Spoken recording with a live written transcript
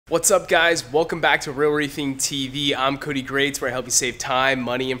What's up, guys? Welcome back to Real Reefing TV. I'm Cody Grates, where I help you save time,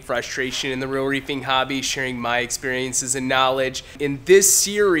 money, and frustration in the real reefing hobby, sharing my experiences and knowledge. In this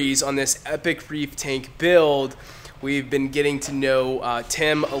series on this epic reef tank build, we've been getting to know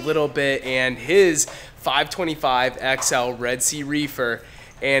Tim a little bit and his 525 XL Red Sea reefer.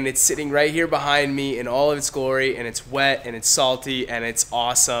 And it's sitting right here behind me in all of its glory, and it's wet and it's salty and it's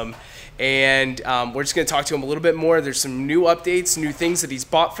awesome. And we're just going to talk to him a little bit more. There's some new updates, new things that he's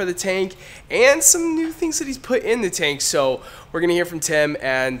bought for the tank, and some new things that he's put in the tank. So we're going to hear from Tim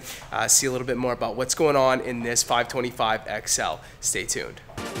and see a little bit more about what's going on in this 525 XL. Stay tuned.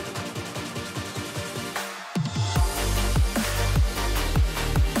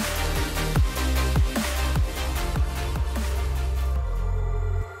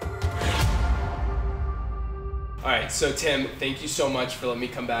 Alright, so Tim, thank you so much for letting me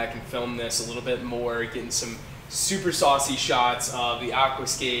come back and film this a little bit more, getting some super saucy shots of the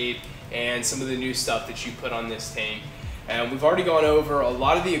aquascape and some of the new stuff that you put on this tank. And we've already gone over a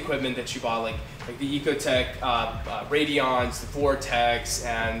lot of the equipment that you bought, like the Ecotech Radions, the Vortex,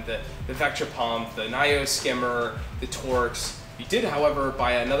 and the Vector Pump, the Nyos skimmer, the Torques. You did, however,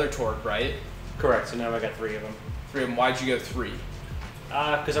 buy another Torque, right? Correct, so now I got 3 of them. 3 of them. Why'd you go 3?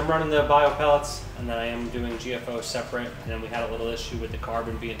 Because I'm running the bio pellets, and then I am doing GFO separate, and then we had a little issue with the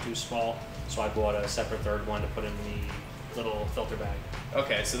carbon being too small, so I bought a separate third one to put in the little filter bag.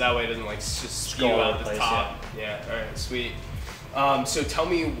 Okay, so that way it doesn't like just spew out the top. Yeah, alright, sweet. So tell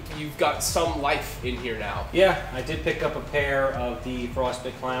me, you've got some life in here now. Yeah, I did pick up a pair of the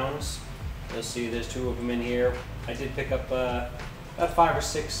frostbit clowns. You'll see there's 2 of them in here. I did pick up about 5 or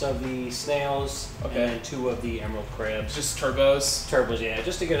 6 of the snails, okay, and then 2 of the emerald crabs. Just turbos? Turbos, yeah,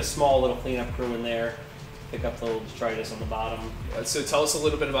 just to get a small little cleanup crew in there. Pick up the little detritus on the bottom. So tell us a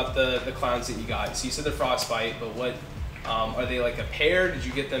little bit about the clowns that you got. So you said they're frostbite, but what, are they like a pair? Did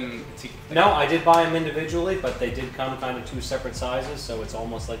you get them to... No, I did buy them individually, but they did come kind of 2 separate sizes, so it's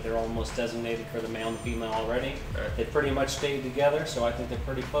almost like they're almost designated for the male and female already. Right. They pretty much stayed together, so I think they're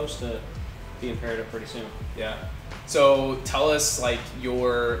pretty close to being paired up pretty soon. Yeah. So tell us what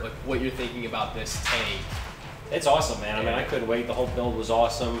you're thinking about this tank. It's awesome, man. I mean, I couldn't wait. The whole build was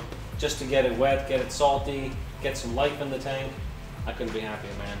awesome. Just to get it wet, get it salty, get some life in the tank. I couldn't be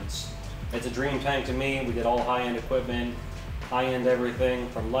happier, man. It's a dream tank to me. We did all high-end equipment, high-end everything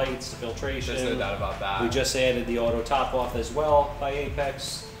from lights to filtration. There's no doubt about that. We just added the auto top-off as well by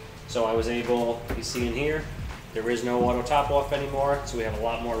Apex. So I was able, you see in here, there is no auto top-off anymore, so we have a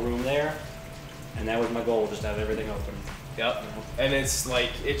lot more room there. And that was my goal, just to have everything open. Yep. And it's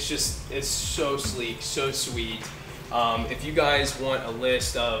so sleek, so sweet. If you guys want a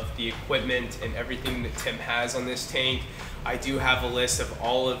list of the equipment and everything that Tim has on this tank, I do have a list of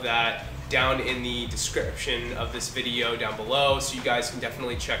all of that down in the description of this video down below, so you guys can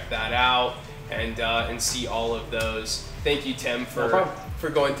definitely check that out and see all of those. Thank you, Tim, for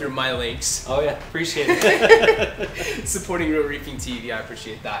going through my links. Oh yeah, appreciate it. Supporting Real Reefing TV, I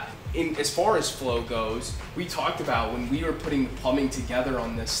appreciate that. As far as flow goes, we talked about when we were putting the plumbing together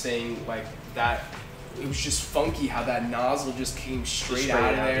on this thing, like that, it was just funky how that nozzle just came straight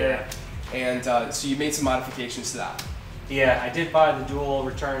out of there. Yeah. And so you made some modifications to that. Yeah, I did buy the dual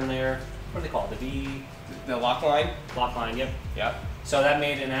return there. What do they call it? The lock line? Lock line, yep. Yep. So that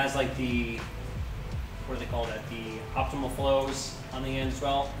made it, and it has like the, what do they call that? The optimal flows on the end as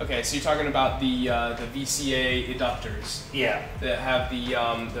well. Okay, so you're talking about the VCA adductors. Yeah. That have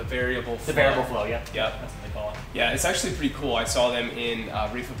the variable flow. The variable flow, yeah. Yep. That's what they call it. Yeah, it's actually pretty cool. I saw them in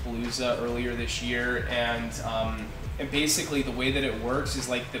Reefapalooza earlier this year, and basically the way that it works is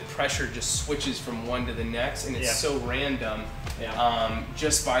like the pressure just switches from one to the next, and it's so random,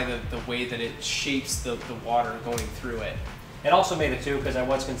 just by the way that it shapes the water going through it. It also made it too, because I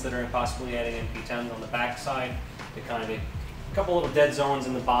was considering possibly adding MP10s on the back side to kind of get a couple little dead zones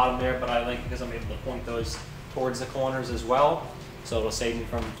in the bottom there, but I like it because I'm able to point those towards the corners as well, so it'll save me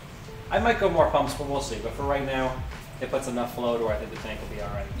from, I might go more pumps, but we'll see. But for right now, it puts enough flow to where I think the tank will be all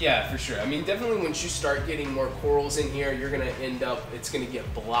right. Yeah, for sure. I mean, definitely once you start getting more corals in here, you're going to end up, it's going to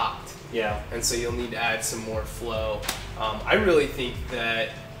get blocked. Yeah. And so you'll need to add some more flow. I really think that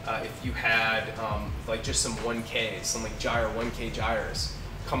if you had like just some 1Ks, some like 1K gyres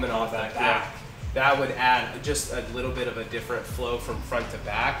coming off that back, that would add just a little bit of a different flow from front to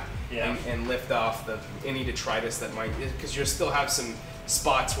back, and lift off any detritus that might, because you'll still have some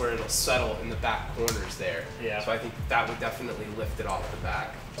spots where it'll settle in the back corners there. Yeah. So I think that would definitely lift it off the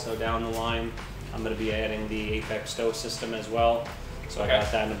back. So down the line, I'm going to be adding the Apex stow system as well. So I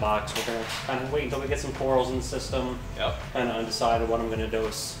got that in the box. We're going to kind of wait until we get some corals in the system. Yep. Kind of undecided what I'm going to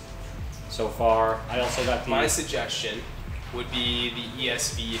dose so far. I also got the... My suggestion would be the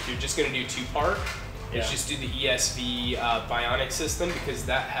ESV. If you're just going to do 2-part, Yeah. just do the ESV bionic system, because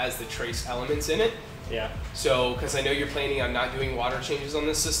that has the trace elements in it. Yeah. So, because I know you're planning on not doing water changes on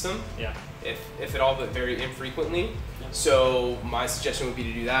this system, Yeah. if at all, but very infrequently. Yeah. So my suggestion would be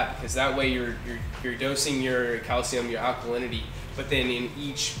to do that, because that way you're dosing your calcium, your alkalinity, but then in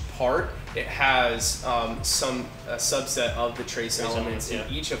each part it has a subset of the trace elements in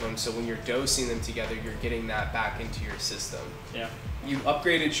each of them. So when you're dosing them together, you're getting that back into your system. Yeah. You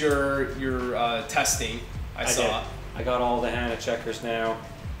upgraded your testing. I saw. Did. I got all the HANA checkers now.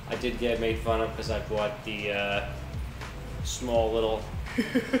 I did get made fun of because I bought the small little,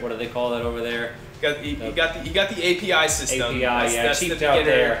 what do they call that over there? You got the API system. API, I cheaped out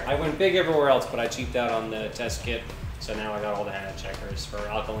there. I went big everywhere else, but I cheaped out on the test kit. So now I got all the HANA checkers for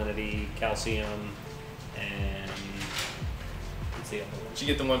alkalinity, calcium, and what's the other one? Did you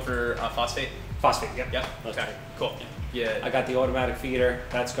get the one for phosphate? Phosphate, yep. Yep. Okay, cool. Yeah. I got the automatic feeder.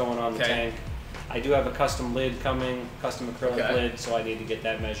 That's going on the tank. I do have a custom lid coming, custom acrylic lid, so I need to get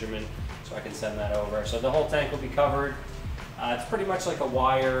that measurement so I can send that over. So the whole tank will be covered. It's pretty much like a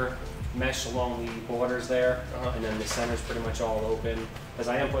wire mesh along the borders there, and then the center's pretty much all open, because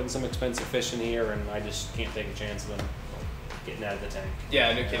I am putting some expensive fish in here and I just can't take a chance of them getting out of the tank.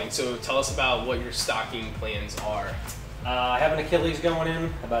 Yeah, no kidding. So tell us about what your stocking plans are. I have an Achilles going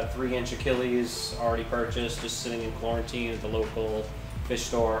in, about a 3-inch Achilles already purchased, just sitting in quarantine at the local fish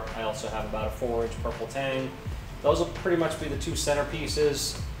store. I also have about a 4-inch purple tang. Those will pretty much be the 2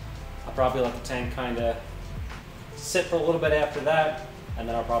 centerpieces. I'll probably let the tank kind of sit for a little bit after that, and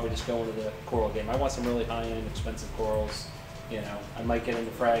then I'll probably just go into the coral game. I want some really high-end, expensive corals. You know, I might get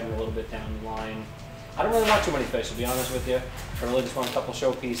into fragging a little bit down the line. I don't really want too many fish, to be honest with you. I really just want a couple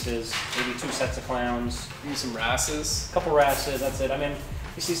show pieces, maybe 2 sets of clowns. Maybe some wrasses. A couple wrasses, that's it. I mean,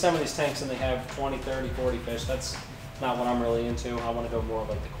 you see some of these tanks and they have 20, 30, 40 fish. That's not what I'm really into. I want to go more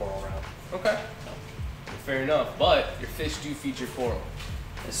like the coral route. Okay. Fair enough. But your fish do feature coral.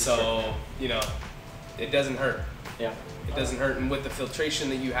 So, you know, it doesn't hurt. Yeah. It doesn't hurt. And with the filtration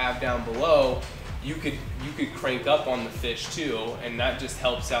that you have down below, you could crank up on the fish too, and that just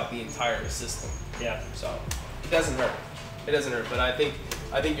helps out the entire system. Yeah. So it doesn't hurt. It doesn't hurt. But I think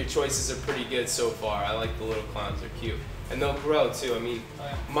your choices are pretty good so far. I like the little clowns. They're cute, and they'll grow too. I mean,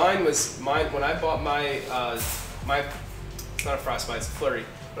 mine when I bought my it's not a frostbite, it's a flurry.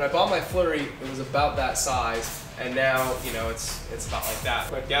 When I bought my flurry, it was about that size, and now, you know, it's about like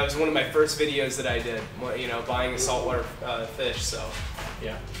that. Yeah, it was one of my first videos that I did, you know, buying a saltwater fish. So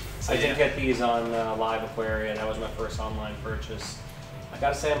yeah. I did get these on Live Aquaria. That was my first online purchase. I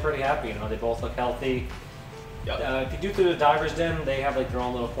gotta say, I'm pretty happy. You know, they both look healthy. Yep. If you do through the Divers Den, they have like their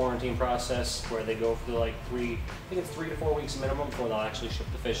own little quarantine process where they go through like I think it's 3 to 4 weeks minimum before they'll actually ship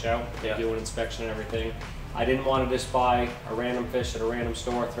the fish out. They do an inspection and everything. I didn't want to just buy a random fish at a random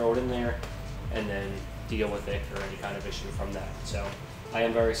store, throw it in there, and then deal with it or any kind of issue from that. So I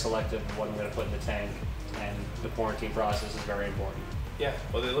am very selective of what I'm going to put in the tank, and the quarantine process is very important. Yeah,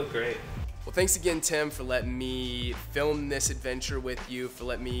 well, they look great. Well, thanks again, Tim, for letting me film this adventure with you, for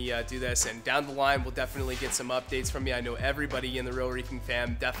letting me do this. And down the line, we'll definitely get some updates from you. I know everybody in the Real Reefing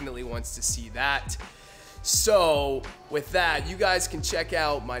fam definitely wants to see that. So with that, you guys can check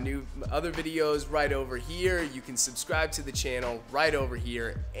out my other videos right over here. You can subscribe to the channel right over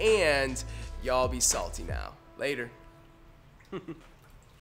here. And y'all be salty now. Later.